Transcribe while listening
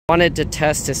Wanted to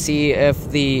test to see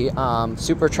if the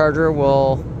supercharger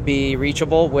will be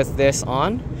reachable with this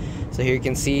on. So here you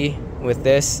can see with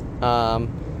this,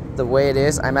 the way it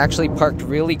is, I'm actually parked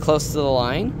really close to the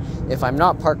line. If I'm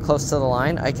not parked close to the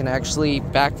line, I can actually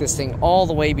back this thing all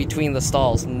the way between the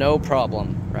stalls, no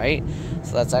problem, right?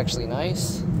 So that's actually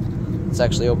nice. Let's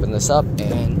actually open this up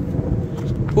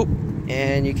and whoop,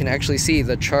 and you can actually see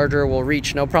the charger will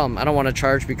reach no problem. I don't want to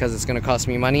charge because it's going to cost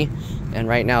me money, and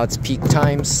right now it's peak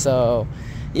times, so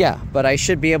yeah, but I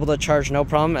should be able to charge no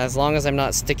problem as long as I'm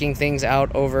not sticking things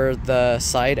out over the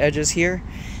side edges here.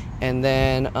 And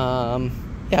then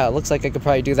yeah, it looks like I could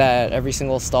probably do that at every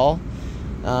single stall,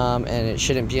 and it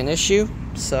shouldn't be an issue.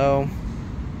 So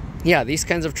yeah, these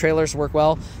kinds of trailers work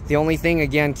well. The only thing,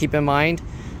 again, keep in mind,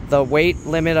 the weight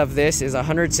limit of this is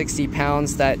 160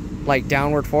 pounds, that like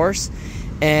downward force.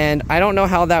 And I don't know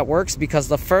how that works because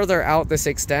the further out this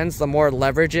extends, the more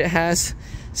leverage it has.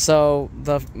 So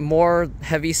the more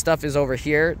heavy stuff is over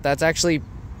here, that's actually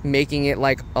making it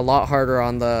like a lot harder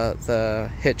on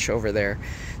the hitch over there.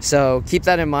 So keep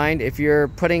that in mind. If you're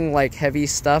putting like heavier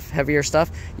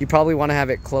stuff, you probably want to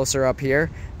have it closer up here.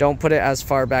 Don't put it as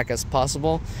far back as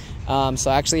possible.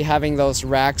 So actually having those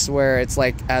racks where it's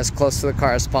like as close to the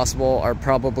car as possible are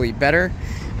probably better.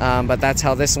 But that's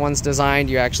how this one's designed.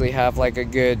 You actually have like a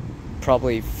good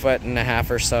probably 1.5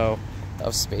 feet or so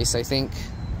of space, I think.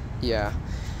 Yeah,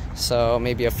 so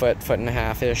maybe a foot,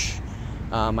 1.5 feet-ish.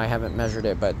 I haven't measured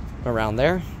it, but around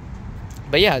there.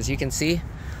 But yeah, as you can see,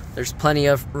 there's plenty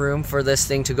of room for this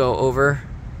thing to go over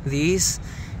these.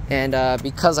 And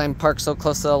because I'm parked so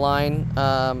close to the line,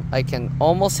 I can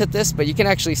almost hit this, but you can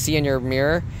actually see in your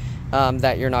mirror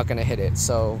that you're not going to hit it.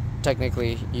 So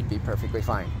technically, you'd be perfectly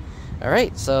fine. All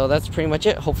right, so that's pretty much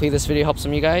it. Hopefully this video helps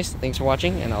some of you guys. Thanks for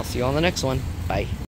watching, and I'll see you on the next one. Bye.